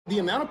The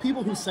amount of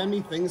people who send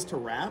me things to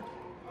rap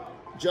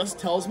just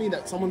tells me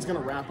that someone's going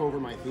to rap over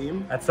my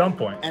theme. At some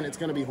point. And it's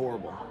going to be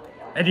horrible.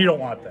 And you don't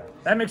want that.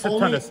 That makes a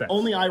ton of sense.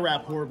 Only I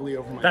rap horribly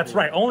over my That's theme.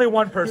 right. Only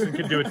one person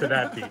can do it to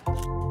that beat.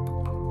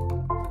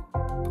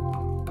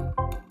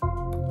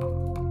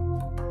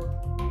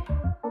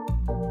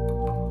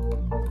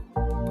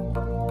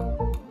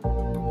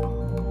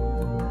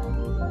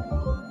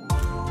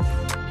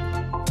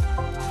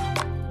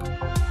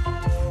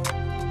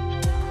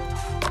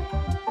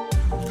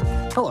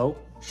 Hello,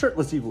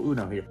 Shirtless Evil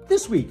Uno here.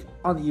 This week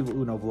on the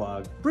Evil Uno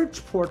vlog,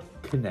 Bridgeport,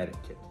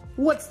 Connecticut.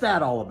 What's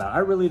that all about? I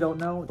really don't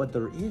know, but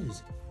there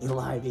is a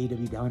live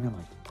AEW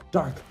Dynamite,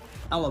 Dark,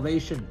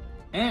 Elevation,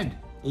 and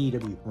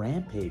AEW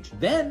Rampage.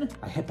 Then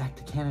I head back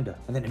to Canada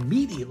and then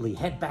immediately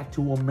head back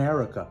to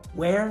America.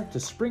 Where? To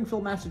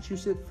Springfield,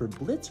 Massachusetts for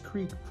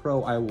Blitzkrieg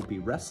Pro. I will be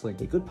wrestling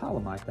a good pal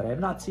of mine that I have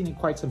not seen in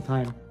quite some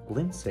time,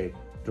 Lince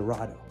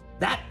Dorado.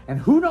 That and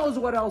who knows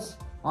what else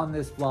on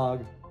this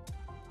vlog.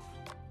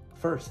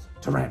 First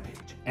to Rampage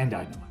and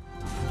Dynamite.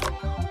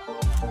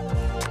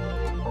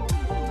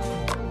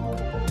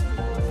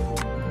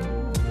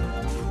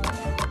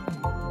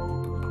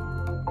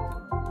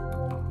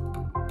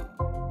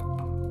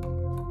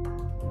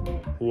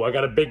 Ooh, I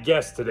got a big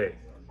guest today.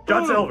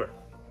 John Silver.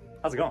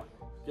 How's it going?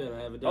 Good,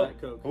 I have a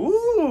Diet Coke.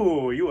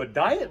 Ooh, you a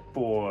diet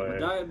boy. I'm a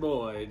diet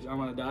boy. I'm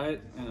on a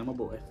diet and I'm a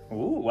boy.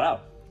 Ooh,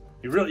 wow.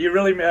 You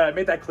really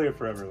made that clear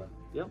for everyone.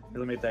 Yep.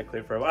 Really made that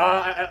clear for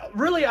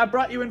everyone. I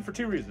brought you in for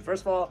two reasons.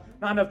 First of all,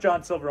 not enough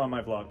John Silver on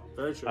my vlog.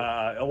 Very true.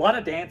 A lot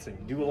of dancing.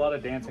 You do a lot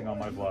of dancing on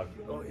my vlog.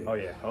 Oh, yeah. Oh,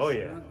 yeah. Oh,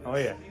 yeah. Oh,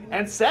 yeah.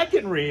 And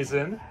second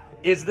reason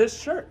is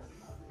this shirt.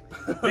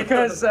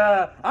 Because,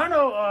 I don't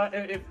know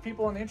if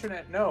people on the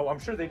internet know, I'm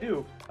sure they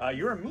do,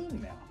 you're a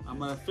meme now.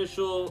 I'm an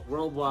official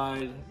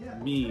worldwide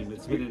meme.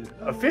 It's been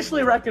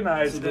officially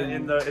recognized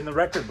in the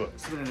record books.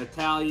 It's been in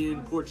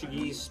Italian,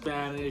 Portuguese,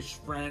 Spanish,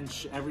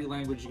 French, every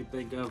language you can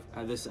think of.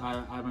 I'm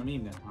a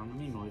meme now. I'm a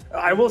meme boy.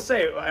 I will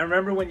say, I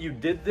remember when you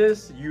did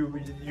this,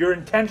 your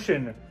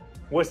intention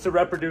was to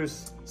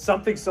reproduce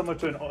something similar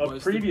to a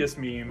previous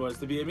meme. Was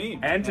to be a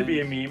meme. And to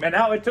be a meme. And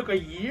now it took a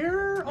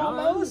year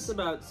almost?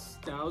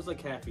 That was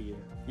like half a year.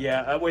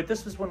 Yeah, wait,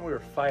 this was when we were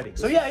fighting.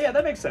 So yeah,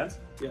 that makes sense.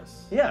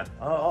 Yes. Yeah,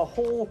 a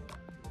whole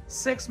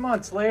 6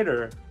 months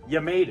later,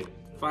 you made it.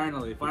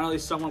 Finally,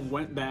 someone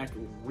went back,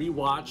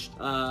 rewatched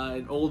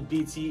an old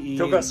BTE.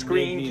 Took a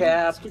screen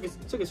cap.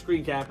 Took a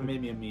screen cap and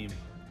made me a meme.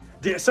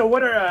 So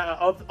what are,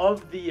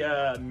 of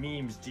the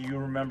memes, do you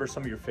remember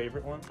some of your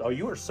favorite ones? Oh,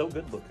 you are so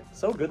good looking.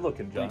 So good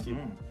looking, John. Thank you.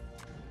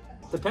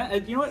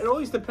 You know what? It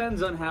always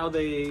depends on how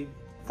they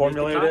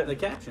formulate it. The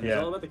caption. Yeah.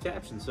 It's all about the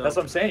caption. So that's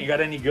what I'm saying. You got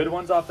any good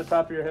ones off the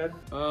top of your head?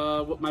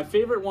 My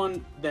favorite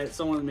one that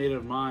someone made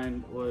of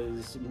mine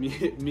was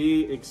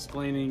me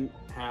explaining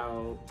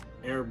how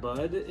Air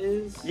Bud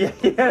is. Yeah,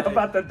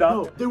 about the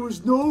dog. No, there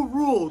was no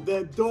rule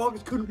that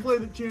dogs couldn't play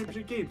the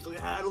championship game, so they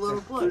had to let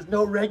them play. There's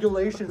no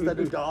regulations that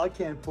a dog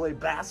can't play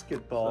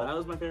basketball. So that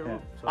was my favorite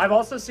one. So. I've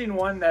also seen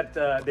one that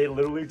they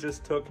literally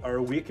just took our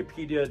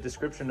Wikipedia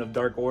description of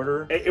Dark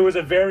Order. It was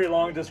a very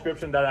long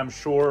description that I'm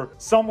sure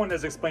someone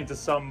has explained to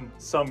some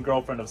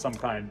girlfriend of some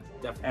kind.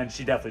 Definitely. And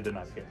she definitely did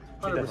not care.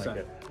 She 100%. definitely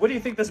cared. What do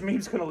you think this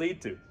meme's going to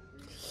lead to?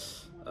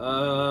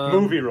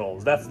 Movie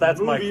roles. That's my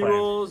claim. Movie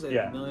roles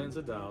and millions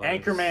of dollars.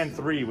 Anchorman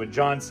 3 with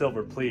John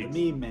Silver, please.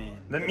 The Meme Man.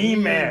 The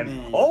Meme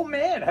Man. Oh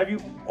man,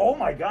 oh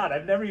my God,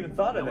 I've never even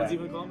thought of that. No one's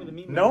even called me the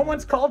Meme Man. No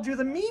one's called you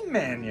the Meme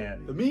Man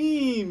yet. The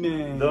Meme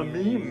Man. The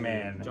Meme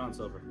Man. John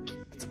Silver.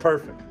 It's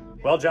perfect.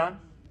 Well, John,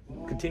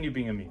 continue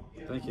being a meme.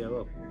 Thank you, I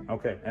will.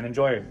 Okay, and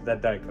enjoy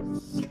that Diet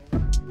Coke.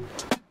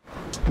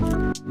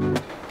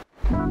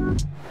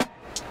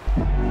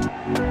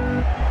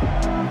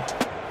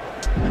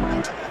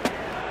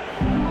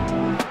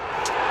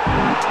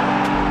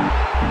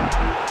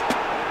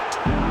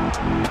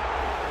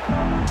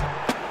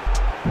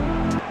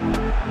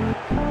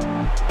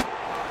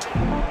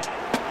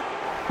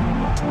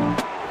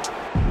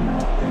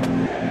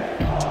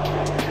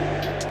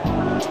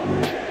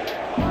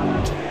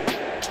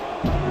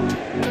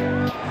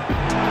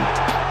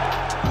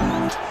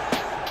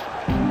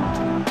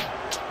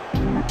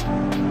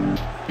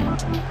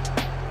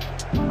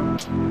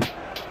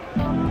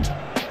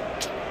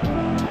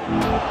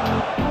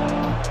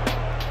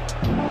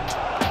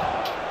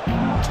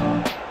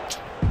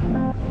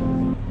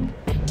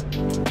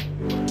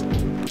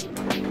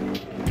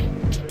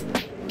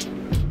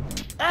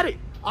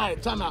 All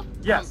right, time out.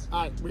 Yes.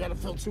 All right, we got to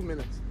fill 2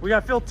 minutes. We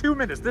got to fill 2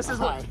 minutes. This is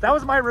that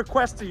was my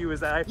request to you, is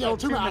that I fill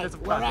 2 minutes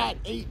of content.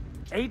 We're at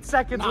 8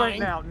 seconds 9, right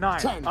now. 9.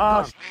 10.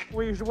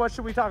 What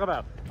should we talk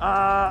about?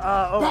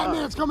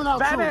 Batman's coming out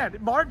Batman,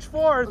 soon. March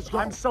 4th. Let's go.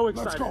 I'm so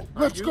excited.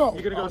 Let's go.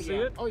 You gonna go see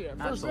it? Oh yeah,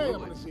 first day I'm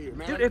gonna see it,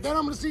 man. Dude, then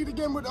I'm gonna see it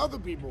again with other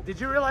people. Did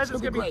you realize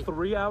it's gonna be great.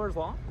 3 hours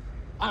long?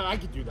 I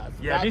could do that.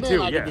 Yeah, me Batman,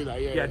 too. I Yeah, could do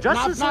that. Yeah, yeah.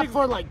 Justice not League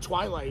for like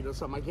Twilight or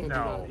something. I can't do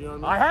No. that. You know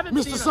what I haven't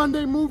Mr. seen it.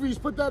 Sunday Movies,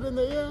 put that in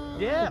there.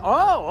 Yeah.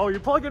 Oh, you're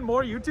plugging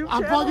more YouTube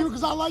I'm channels? plugging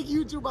because I like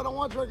YouTube. I don't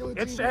watch regular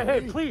It's, TV.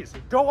 hey, please,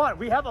 go on.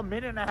 We have a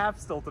minute and a half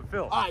still to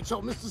fill. All right,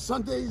 so Mr.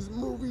 Sunday's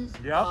Movies.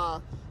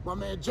 Yep. My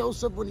man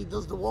Joseph, when he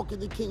does the Walk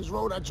into King's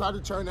Road, I try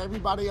to turn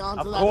everybody on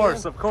to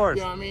that. Of course.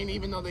 You know what I mean?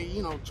 Even though they,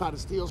 try to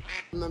steal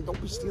from them.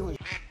 Don't be stealing.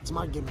 It's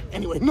my gimmick.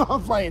 Anyway, no,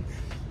 I'm playing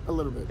a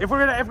little bit. If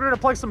we're gonna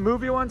play some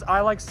movie ones,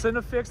 I like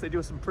Cinefix. They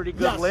do some pretty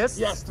good lists.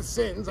 Yes, The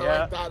Sins. I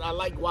like that. I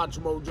like Watch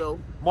Mojo.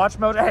 Watch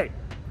Mode. Hey,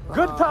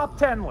 good top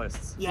 10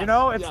 lists. Yes,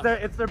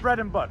 It's their bread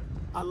and butter.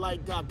 I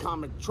like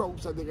comic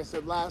tropes. I think I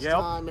said last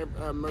time.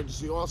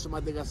 Emergency Awesome.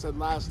 I think I said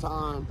last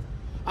time.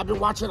 I've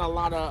been watching a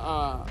lot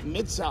of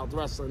Mid-South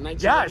wrestling.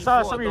 Yeah, I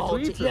saw some of your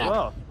tweets as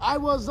well. I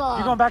was.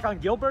 You going back on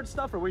Gilbert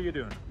stuff, or what are you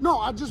doing? No,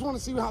 I just want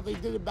to see how they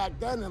did it back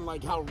then and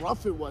like how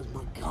rough it was.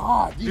 My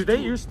God, Dude, they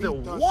used to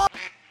what?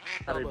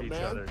 Out of each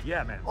other.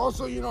 Yeah, man.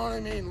 Also, you know what I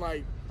mean,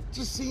 like.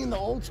 Just seeing the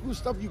old school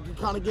stuff, you can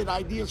kind of get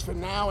ideas for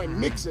now and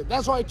mix it.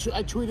 That's why I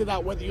tweeted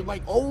out whether you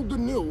like old or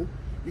new,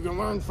 you can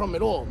learn from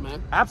it all,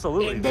 man.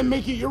 Absolutely. And then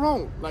make it your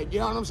own. Like, you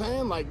know what I'm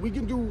saying? Like, we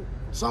can do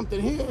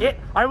something here.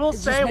 I will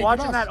say,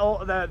 watching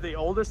the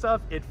older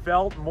stuff, it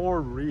felt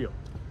more real.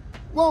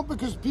 Well,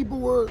 because people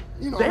were,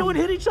 they would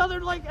hit each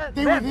other like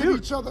they would hit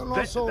each other, and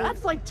also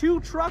that's like two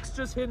trucks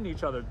just hitting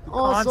each other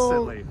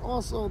constantly.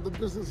 Also, the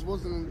business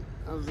wasn't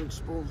as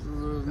exposed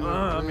as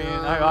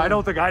I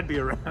don't think I'd be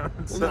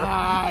around. So.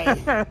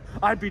 Nah.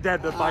 I'd be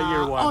dead by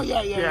year one. Oh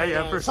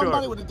yeah, for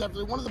Somebody sure. would have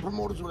definitely. One of the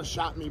promoters would have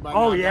shot me by.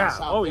 Oh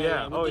now.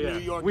 yeah. New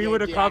York we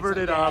would have covered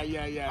it up.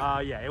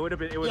 Yeah. It would have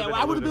been.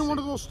 I would have been one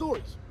of those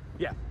stories.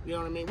 Yeah. You know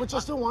what I mean? Which I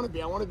still want to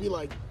be. I want to be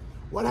like,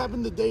 what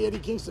happened the day Eddie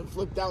Kingston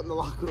flipped out in the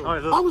locker room?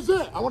 I was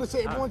there. I want to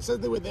say everyone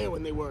said they were there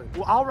when they weren't.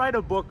 Well, I'll write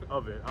a book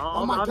of it.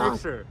 I'll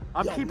make sure.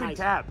 I'm keeping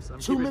tabs.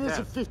 2 minutes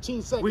and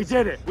 15 seconds. We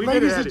did it.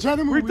 Ladies and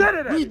gentlemen, we did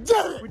it. We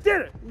did it. We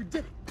did it. We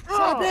did it.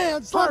 Slap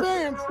hands. Slap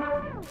hands.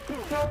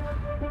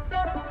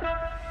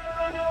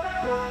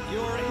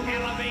 Your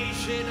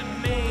Elevation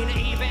main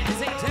event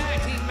is a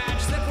tag team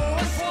match set for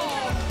one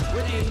fall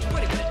with a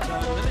 20-minute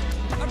time limit.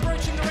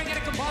 Approaching the ring at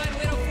a combined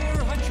weight of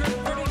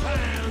 430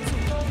 pounds,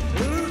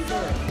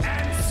 Luther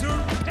and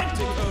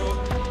Serpentico,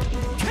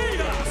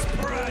 Chaos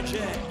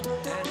Project,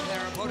 and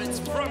their opponents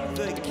from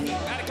the Keep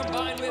at a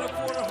combined weight of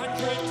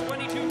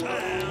 422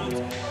 pounds,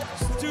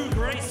 Stu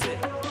Grayson,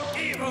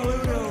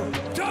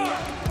 AEW Dark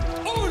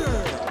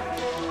Order.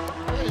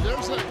 Hey,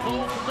 there's that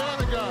Cole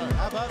Cabana guy.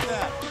 How about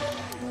that?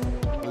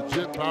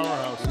 Legit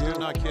powerhouse. You're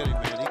not kidding,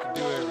 man. He can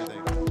do everything.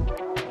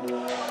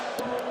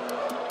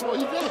 Well,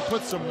 you gotta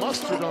put some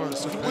mustard on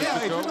it. Yeah,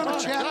 if you're gonna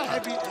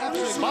chat,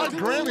 my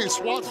granny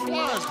swats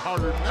flies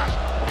harder than that.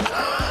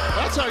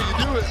 That's how you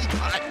do it.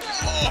 My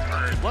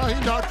Lord. Well,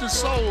 he knocked his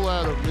soul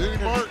out of him, didn't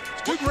he, Mark?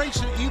 Stu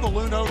Grayson, Evil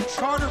Uno,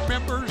 charter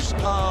members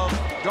of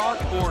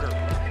Dark Order.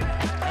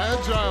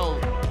 Agile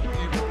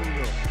Evil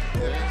Uno.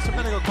 Yeah,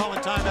 somebody go calling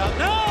timeout.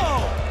 No!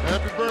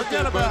 Happy birthday,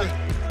 Forget about buddy. it.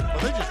 Well,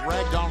 they just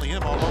ragdolling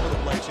him all over the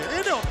place here.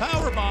 Into a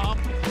power bomb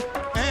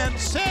and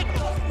set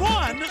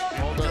one.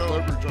 All that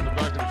leverage on the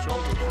back of the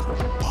shoulders.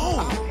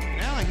 Oh,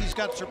 now he's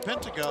got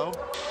Serpentico.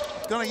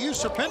 Gonna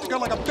use Serpentico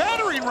like a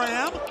battering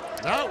ram.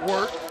 That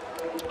worked.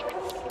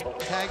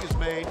 Tag is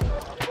made.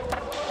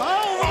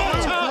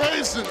 Oh,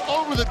 Grayson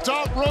over the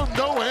top rope,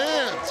 no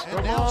hands. And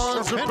Come now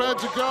on,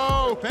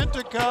 Serpentico.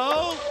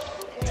 Serpentico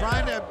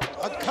trying to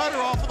cut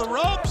her off of the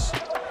ropes.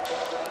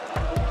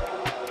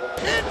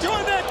 Into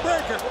a neck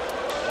breaker.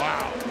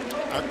 Wow.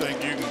 I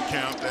think you can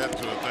count that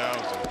to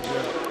 1,000.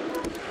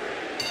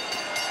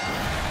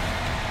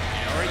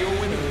 Here are your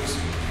winners,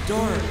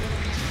 Dark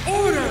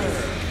Order.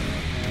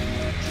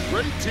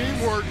 Great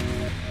teamwork.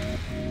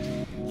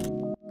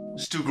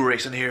 Stu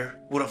Grayson here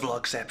with a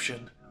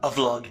vlogception. A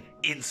vlog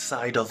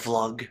inside a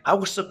vlog. I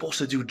was supposed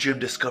to do gym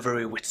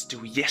discovery with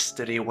Stu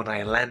yesterday when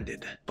I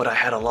landed, but I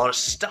had a lot of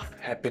stuff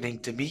happening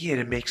to me and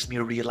it makes me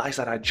realize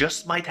that I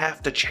just might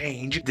have to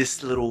change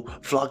this little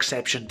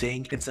vlogception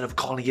thing. Instead of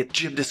calling it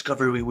gym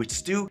discovery with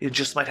Stu, it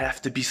just might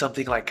have to be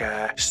something like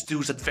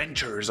Stu's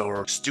Adventures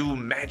or Stu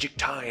Magic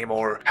Time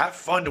or Have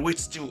Fun with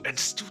Stu. And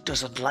Stu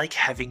doesn't like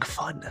having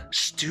fun.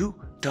 Stu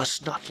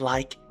does not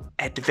like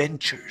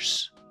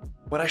adventures.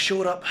 When I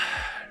showed up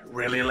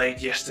really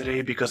late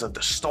yesterday because of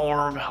the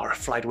storm, our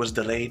flight was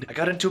delayed, I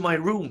got into my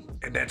room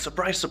and then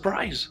surprise,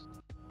 surprise,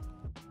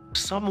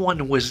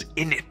 someone was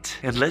in it.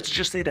 And let's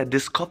just say that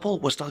this couple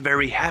was not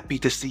very happy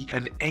to see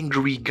an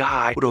angry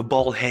guy with a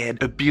bald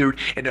head, a beard,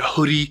 and a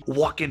hoodie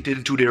walking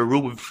into their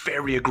room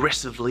very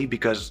aggressively,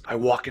 because I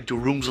walk into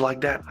rooms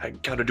like that. I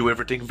kind of do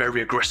everything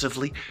very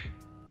aggressively.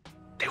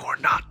 They were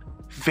not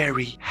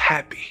very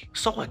happy.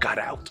 So I got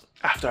out.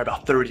 After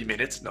about 30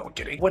 minutes, no I'm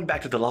kidding, went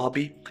back to the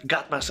lobby,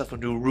 got myself a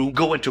new room,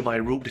 go into my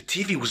room, the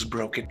TV was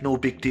broken, no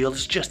big deal,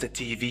 it's just a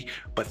TV.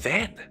 But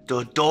then,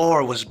 the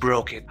door was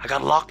broken. I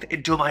got locked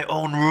into my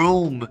own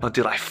room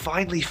until I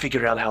finally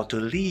figured out how to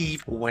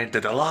leave, went to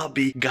the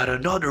lobby, got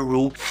another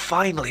room,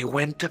 finally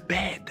went to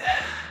bed.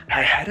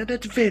 I had an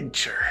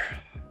adventure.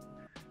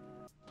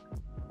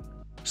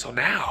 So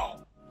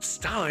now, it's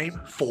time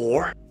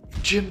for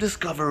Gym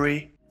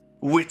Discovery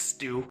with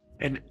Stu.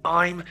 And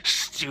I'm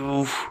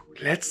Stu.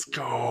 Let's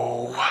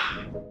go.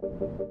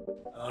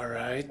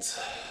 Alright.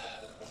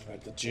 I'm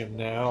at the gym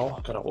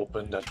now. Gotta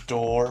open the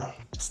door.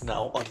 It's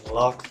now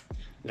unlocked.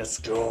 Let's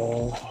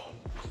go.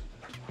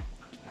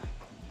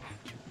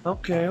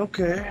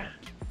 Okay.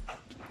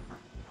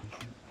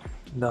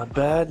 Not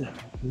bad.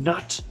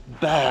 Not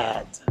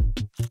bad.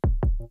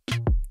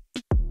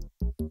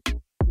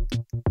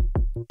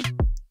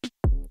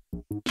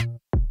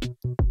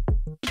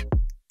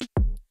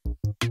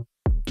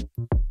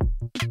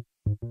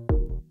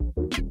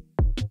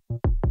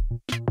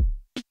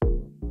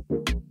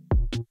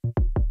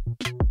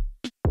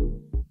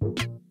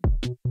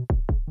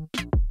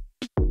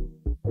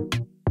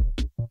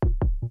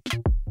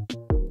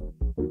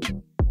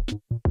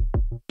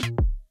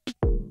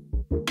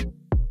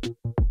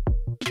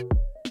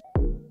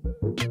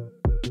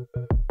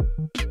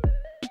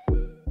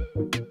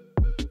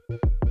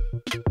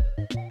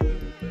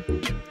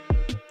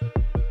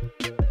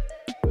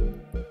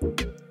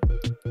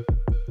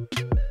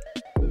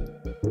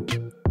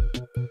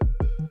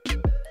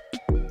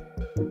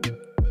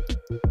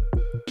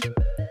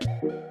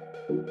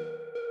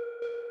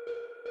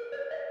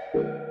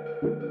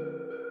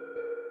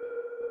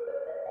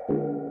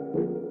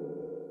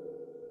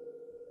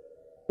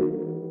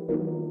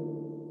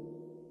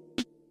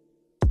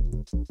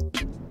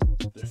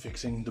 They're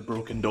fixing the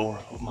broken door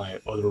of my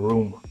other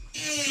room.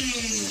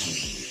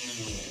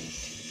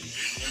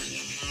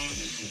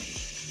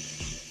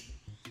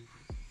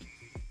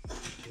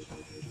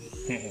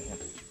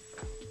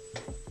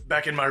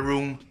 Back in my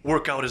room,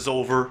 workout is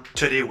over.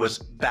 Today was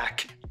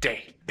back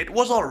day. It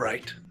was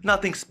alright,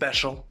 nothing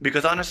special,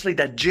 because honestly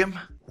that gym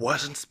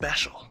wasn't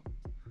special.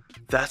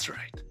 That's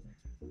right.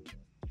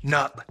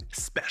 Not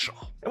special.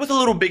 It was a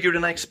little bigger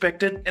than I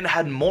expected and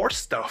had more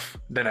stuff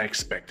than I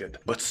expected.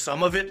 But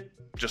some of it,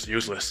 just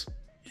useless.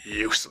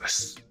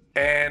 Useless.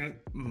 And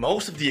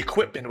most of the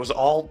equipment was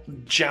all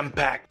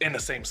jam-packed in the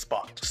same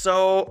spot.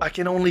 So I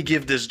can only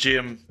give this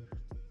gym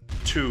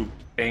 2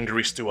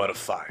 Angry Stu out of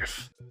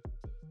 5.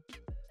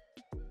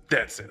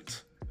 That's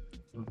it.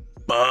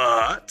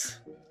 But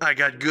I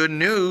got good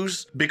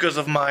news because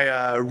of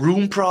my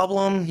room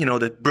problem, you know,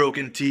 the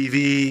broken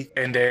TV,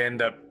 and then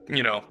the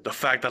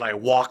fact that I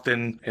walked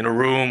in a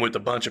room with a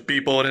bunch of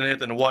people in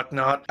it and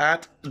whatnot.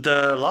 At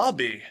the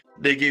lobby,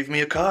 they gave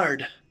me a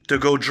card to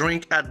go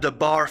drink at the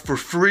bar for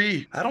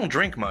free. I don't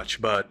drink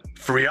much, but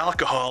free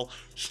alcohol.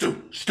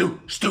 Stu.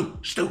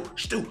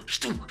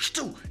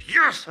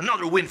 Yes,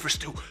 another win for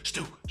Stu.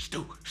 Stu.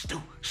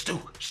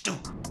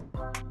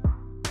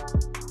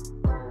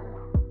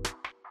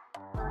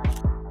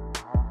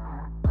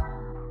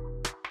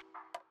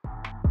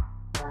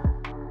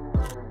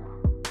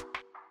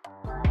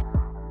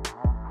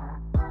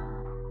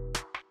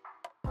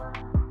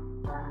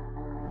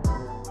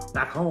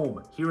 Back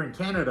home, here in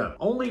Canada,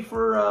 only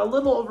for a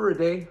little over a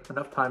day,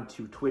 enough time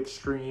to Twitch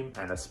stream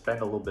and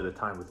spend a little bit of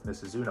time with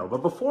Mrs. Uno.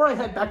 But before I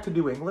head back to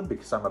New England,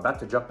 because I'm about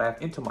to jump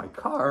back into my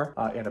car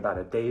in about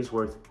a day's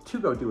worth to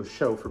go do a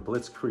show for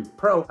Blitzkrieg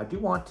Pro, I do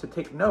want to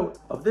take note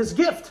of this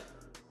gift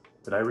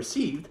that I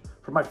received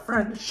from my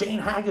friend Shane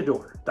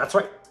Hagedorn. That's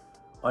right,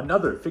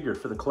 another figure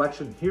for the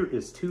collection. Here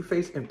is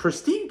Two-Face in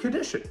pristine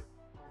condition.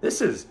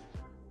 This is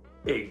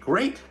a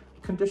great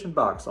condition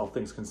box, all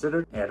things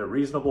considered, at a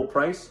reasonable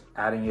price,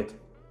 adding it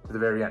to the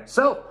very end.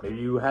 So, maybe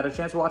you had a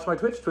chance to watch my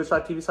Twitch,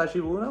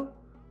 twitch.tv/eviluno.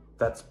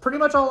 That's pretty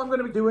much all I'm going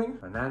to be doing,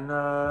 and then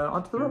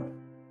onto the road.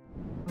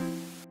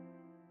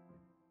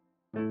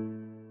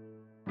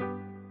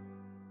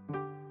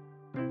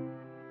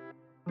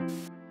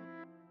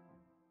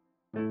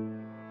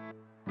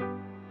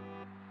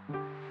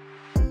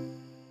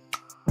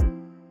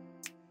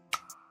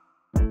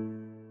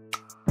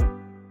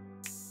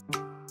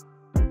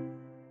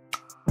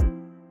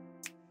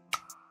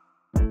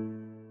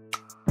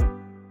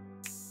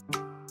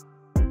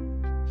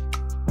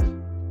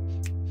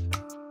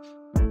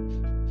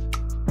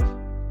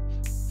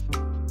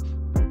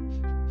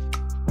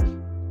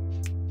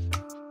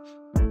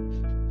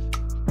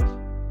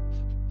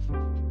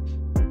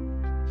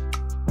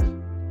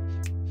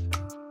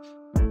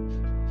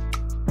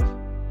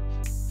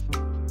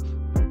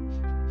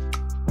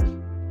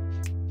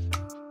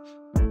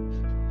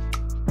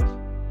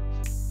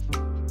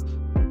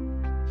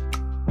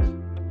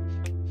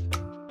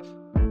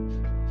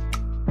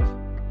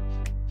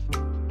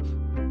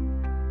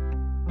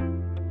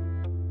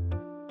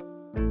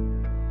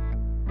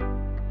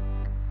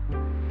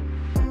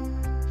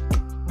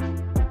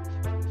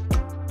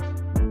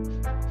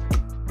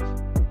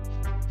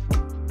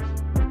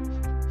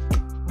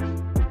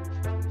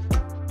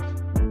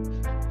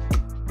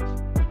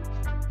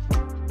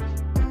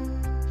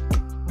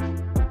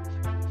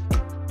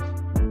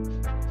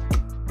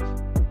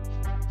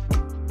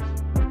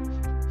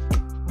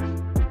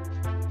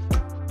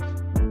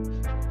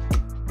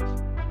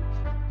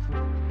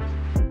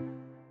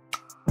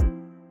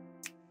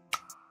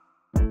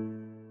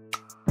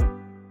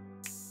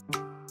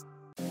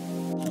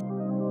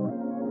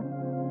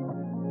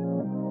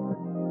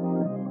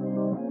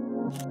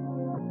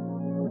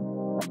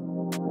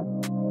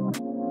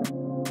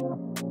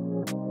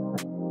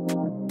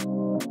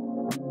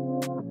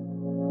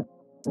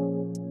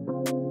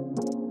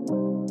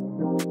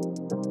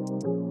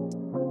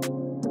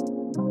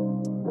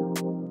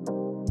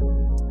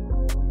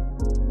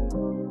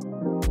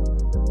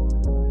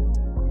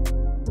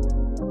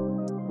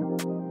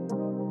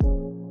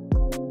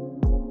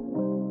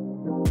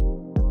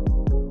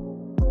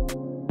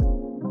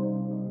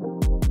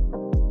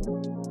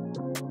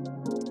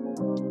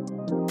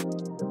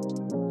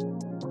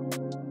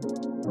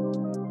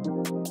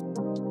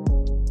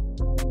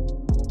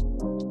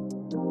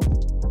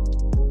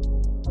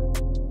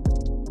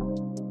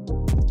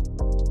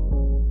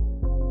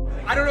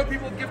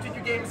 gifted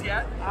you games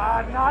yet?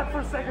 Not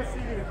for Sega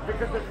CD,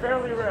 because they're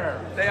fairly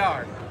rare. They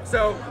are.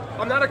 So,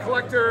 I'm not a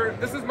collector.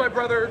 This is my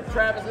brother,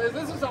 Travis.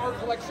 This is our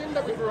collection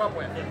that we grew up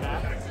with.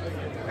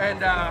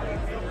 And,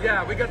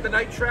 yeah, we got the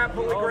Night Trap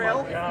Holy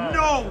Grail.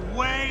 No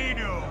way,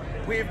 dude.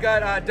 We've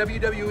got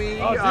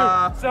WWE.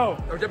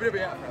 Or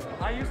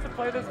WWF. I used to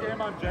play this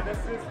game on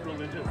Genesis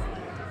religiously.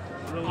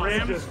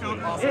 Awesome.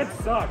 It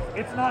sucks.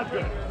 It's not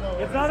good.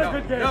 It's not a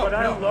good game, but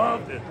I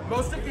loved it.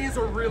 Most of these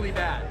are really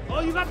bad. Oh,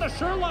 you got the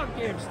Sherlock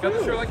games too. Got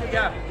the Sherlock,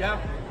 yeah.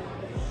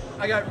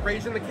 I got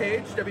Rage in the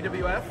Cage,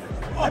 WWF.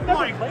 Oh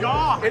my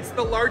God! It's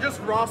the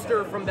largest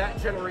roster from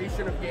that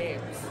generation of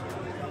games.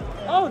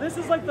 Oh, this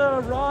is like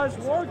the Raj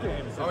War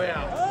games. Oh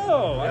yeah.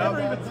 Oh, I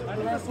never even.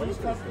 The wrestlers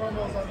cut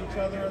promos on each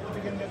other at the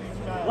beginning of each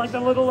match. Like the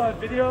little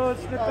video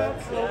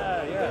snippets.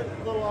 Yeah.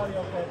 Little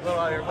audio clips.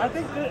 I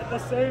think the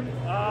same.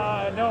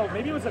 No,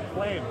 maybe it was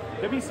Acclaim.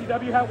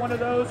 WCW had one of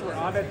those where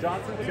Ahmed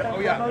Johnson was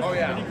cutting promos,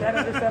 and you can't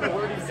understand a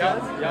word he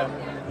says. Yeah.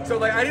 So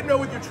like, I didn't know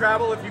with your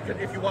travel if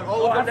you want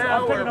all of them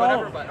now or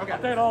whatever. But okay.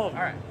 I'll take all of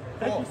them. All right.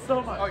 Thank you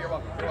so much. Oh, you're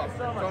welcome. You're welcome.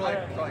 So much.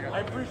 Totally. I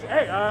appreciate.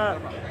 Hey,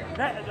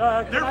 can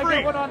They're I free.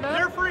 get one on that?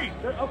 They're free.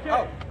 Okay.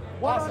 Oh,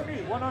 one awesome. on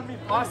me. One on me.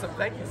 Please. Awesome.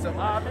 Thank you so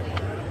much.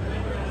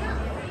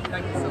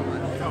 Thank you so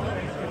much. No problem.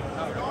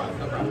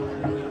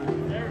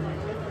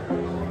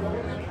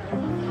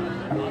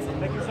 Awesome.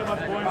 Thank you so much,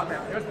 boys.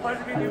 It was a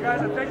pleasure meeting you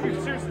guys, and thank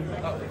you, seriously.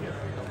 Thank you.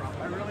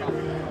 I really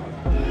appreciate it.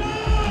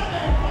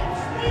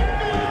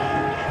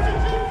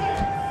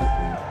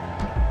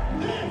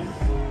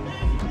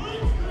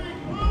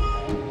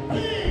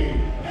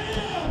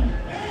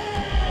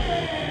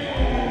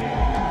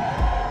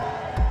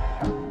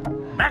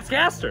 Max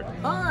Gaster.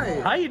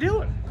 Hi. How you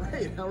doing?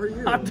 Great. How are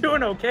you? I'm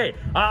doing okay.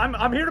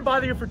 I'm here to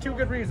bother you for two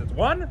good reasons.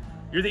 One,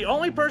 you're the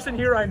only person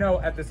here I know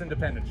at this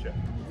independent show.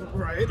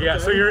 Right. Yeah,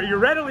 okay. so you're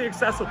readily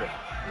accessible.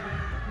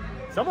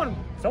 Someone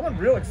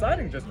real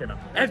exciting just came out.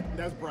 And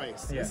that's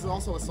Bryce. Yeah. This is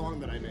also a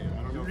song that I made.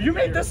 I don't know. If you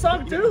made this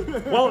song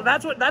too? Well,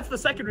 that's the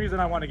second reason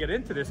I want to get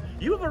into this.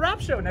 You have a rap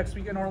show next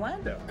week in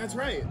Orlando. That's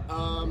right.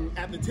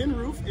 At the Tin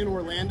Roof in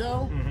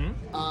Orlando.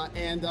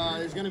 And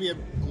there's going to be a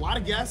lot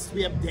of guests.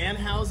 We have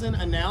Danhausen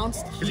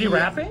announced. Is he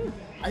rapping?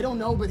 I don't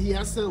know, but he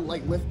has to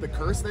like lift the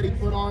curse that he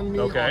put on me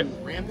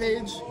on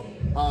Rampage.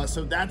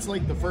 So that's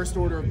like the first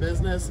order of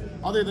business.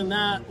 Other than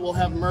that, we'll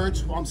have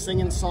merch. I'm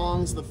singing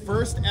songs. The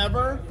first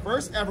ever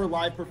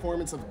live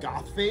performance of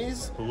Goth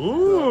Phase.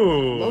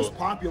 Ooh. The most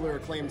popular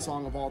acclaimed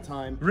song of all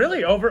time.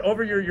 Really?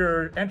 Over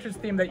your entrance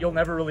theme that you'll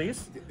never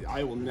release?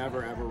 I will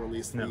never ever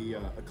release the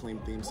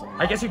acclaimed theme song.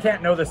 I guess you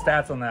can't know the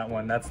stats on that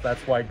one. That's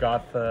why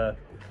Goth the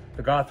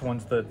Goth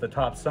one's the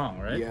top song,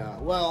 right? Yeah.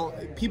 Well,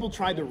 people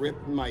tried to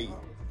rip my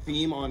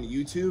theme on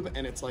YouTube,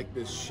 and it's like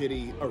this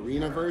shitty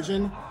arena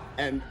version.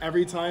 And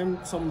every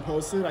time someone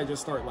posts it, I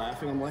just start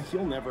laughing. I'm like,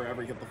 you'll never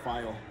ever get the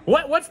file.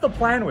 What's the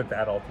plan with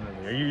that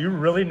ultimately? Are you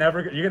really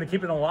never? You're gonna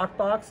keep it in a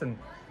lockbox and?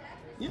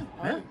 Yeah,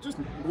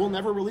 we'll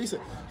never release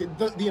it.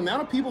 The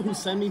amount of people who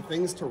send me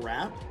things to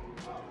rap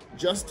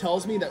just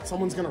tells me that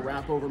someone's gonna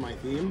rap over my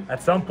theme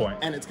at some point,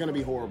 and it's gonna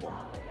be horrible.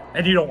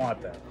 And you don't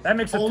want that. That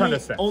makes a ton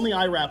of sense. Only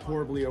I rap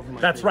horribly over my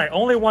theme. That's right.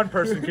 Only one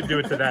person can do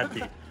it to that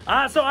beat.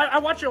 So I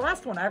watched your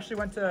last one. I actually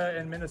went to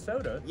in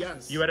Minnesota.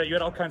 Yes. You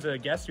had all kinds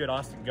of guests. You had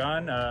Austin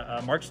Gunn.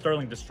 Mark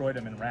Sterling destroyed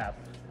him in rap.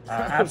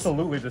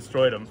 Absolutely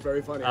destroyed him.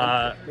 Very funny.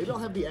 Maybe I'll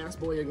have the Ass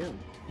Boy again.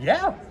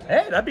 Yeah.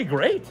 Hey, that'd be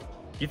great. Do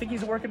you think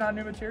he's working on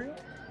new material?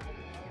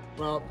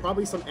 Well,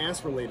 probably some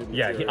ass-related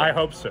material. Yeah, I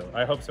hope so.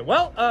 I hope so.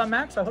 Well,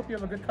 Max, I hope you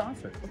have a good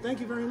concert. Well,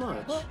 thank you very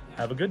much.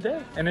 Have a good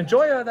day. And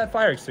enjoy that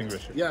fire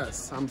extinguisher.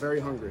 Yes, I'm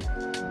very hungry.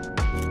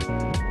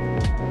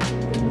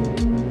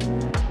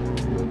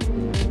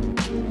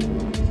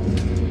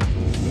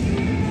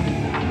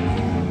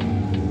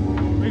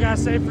 What you gotta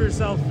say for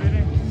yourself,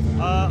 Vinny?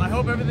 I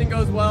hope everything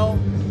goes well.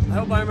 I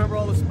hope I remember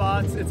all the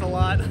spots. It's a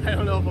lot. I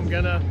don't know if I'm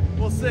gonna.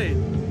 We'll see.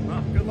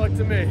 Well, good luck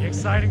to me.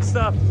 Exciting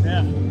stuff.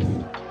 Yeah.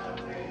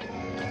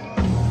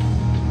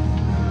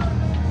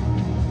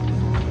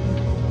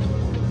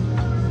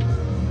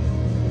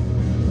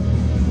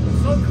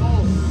 So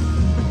cold.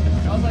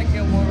 I'll like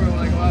get warmer when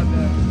I go out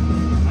there.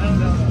 I don't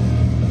know though.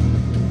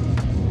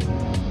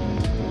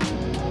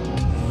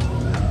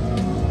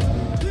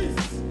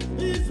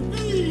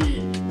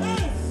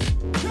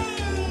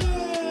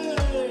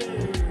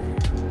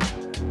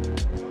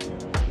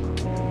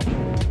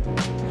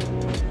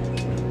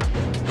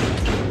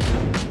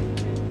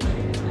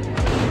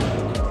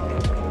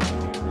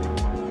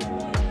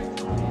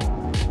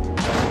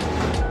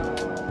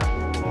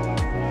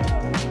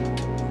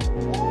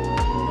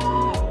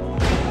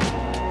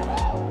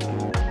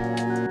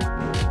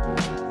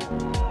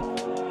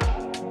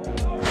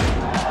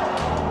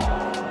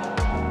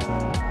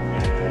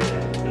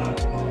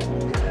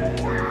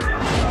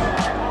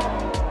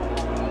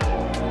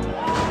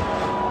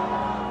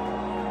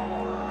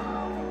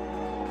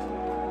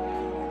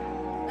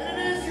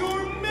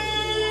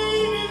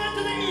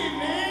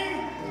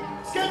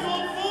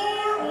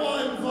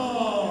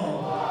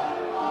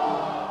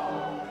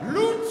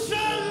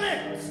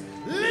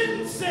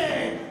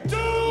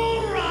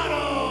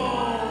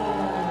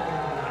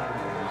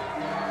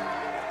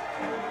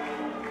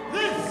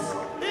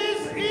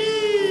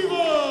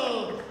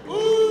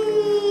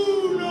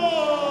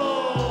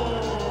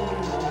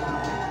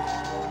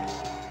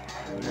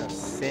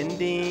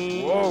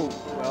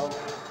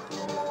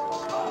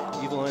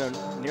 Evil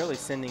Uno nearly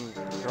sending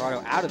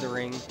Dorado out of the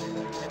ring.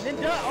 And then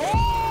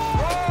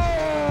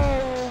oh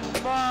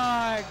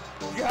my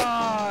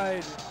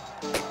God!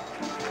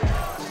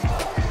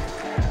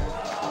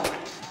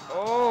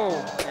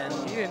 Oh, and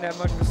he didn't have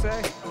much to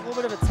say. A little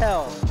bit of a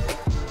tell.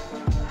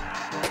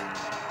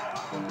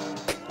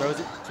 Throws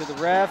it to the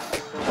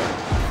ref.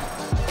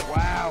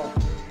 Wow.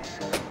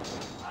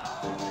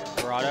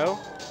 Dorado.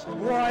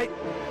 Right.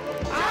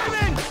 I'm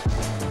in!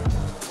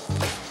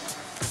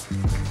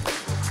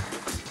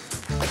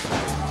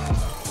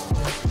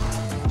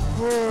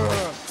 Uno!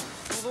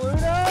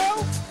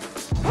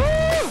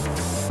 Woo!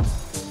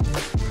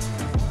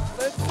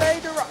 Let's say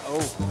Dorado.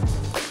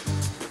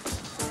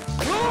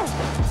 Oh.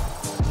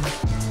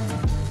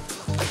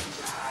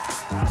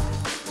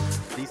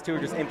 These two are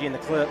just emptying the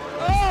clip.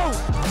 Oh!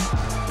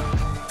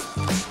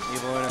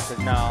 Evil Uno said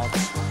no.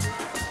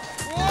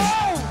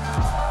 Whoa!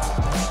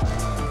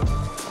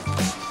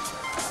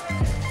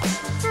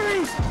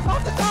 3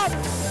 off the top.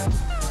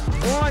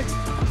 1,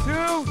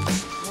 2.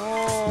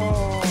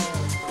 Oh.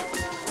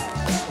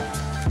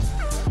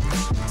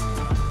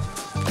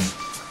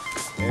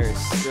 There is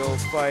still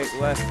fight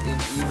left in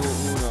Evil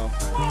Uno.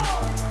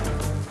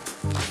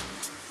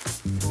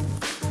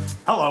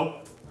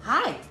 Hello.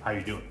 Hi. How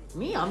you doing?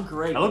 Me, I'm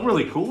great. I look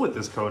really cool with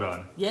this coat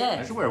on. Yeah.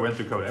 I should wear a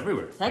winter coat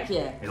everywhere. Heck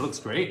yeah. It looks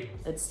great.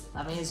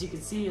 I mean, as you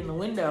can see in the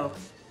window,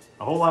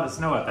 a whole lot of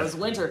snow out there. it's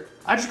winter.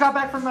 I just got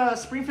back from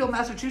Springfield,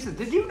 Massachusetts.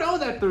 Did you know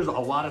that there's a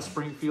lot of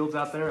Springfields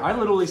out there? I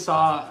literally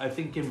saw, I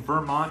think in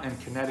Vermont and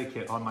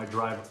Connecticut on my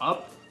drive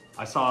up,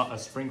 I saw a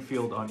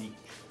Springfield on each.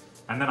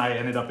 And then I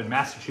ended up in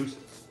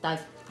Massachusetts.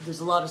 There's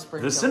a lot of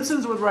Springfield. The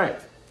Simpsons was right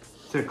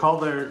to call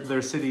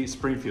their city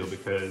Springfield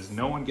because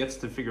no one gets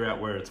to figure out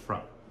where it's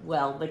from.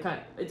 Well,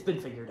 it's been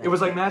figured out. It was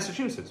like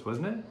Massachusetts,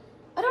 wasn't it?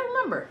 I don't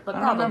remember, but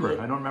I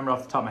don't remember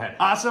off the top of my head.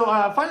 So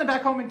finally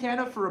back home in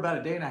Canada for about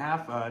a day and a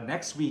half.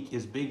 Next week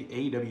is big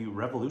AEW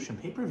Revolution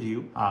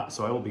pay-per-view.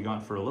 So I will be gone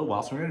for a little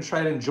while. So we're going to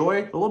try to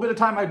enjoy a little bit of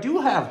time I do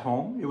have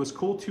home. It was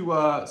cool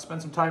to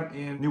spend some time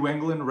in New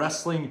England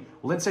wrestling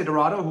Lince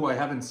Dorado, who I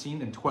haven't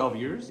seen in 12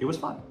 years. It was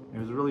fun. It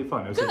was really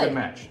fun. It was a good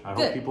match. I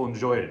hope people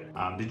enjoyed it.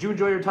 Did you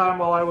enjoy your time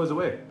while I was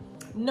away?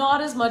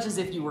 Not as much as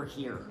if you were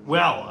here.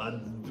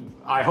 Well,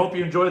 I hope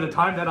you enjoy the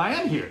time that I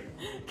am here.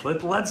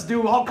 Let's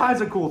do all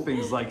kinds of cool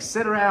things like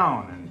sit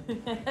around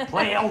and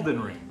play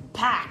Elden Ring.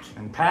 Pack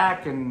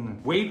and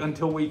wait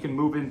until we can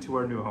move into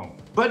our new home.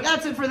 But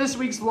that's it for this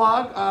week's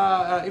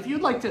vlog. If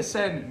you'd like to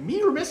send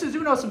me or Mrs.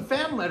 Uno some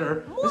fan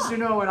letter, Mrs.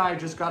 Uno and I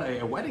just got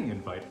a wedding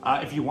invite.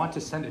 If you want to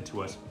send it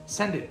to us,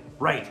 send it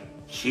right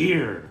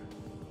here.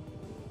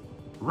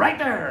 Right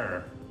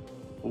there.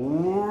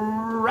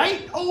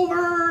 Right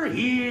over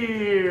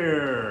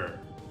here.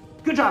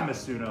 Good job,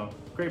 Miss Uno.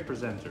 Great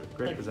presenter.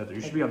 Great presenter.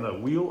 You should be on the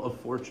Wheel of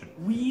Fortune.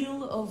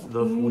 Wheel of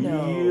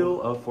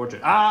Wheel of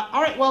Fortune.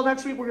 All right, well,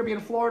 next week we're going to be in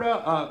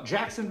Florida,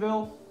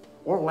 Jacksonville,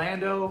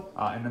 Orlando,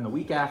 and then the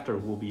week after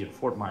we'll be in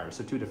Fort Myers.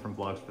 So 2 different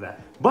vlogs for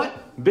that.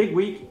 But big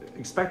week.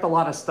 Expect a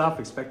lot of stuff.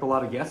 Expect a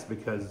lot of guests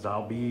because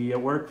I'll be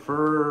at work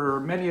for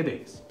many a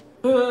days.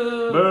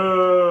 Boo!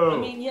 Boo! I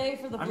mean, yay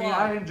for the vlog. I mean,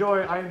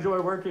 I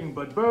enjoy working,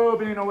 but boo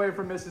being away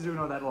from Mrs.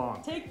 Uno that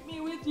long. Take me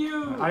with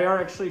you. I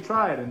actually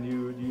tried, and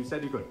you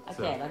said you could. I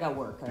can't. I got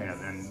work.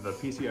 Yeah, and the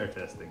PCR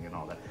testing and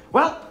all that.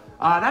 Well,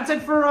 that's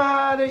it for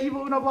the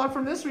Evil Uno vlog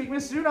from this week,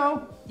 Mrs.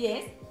 Uno.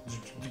 Yes.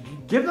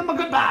 Give them a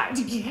goodbye.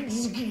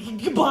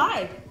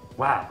 Goodbye.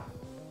 Wow.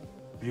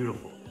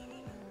 Beautiful.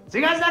 See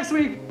you guys next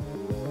week.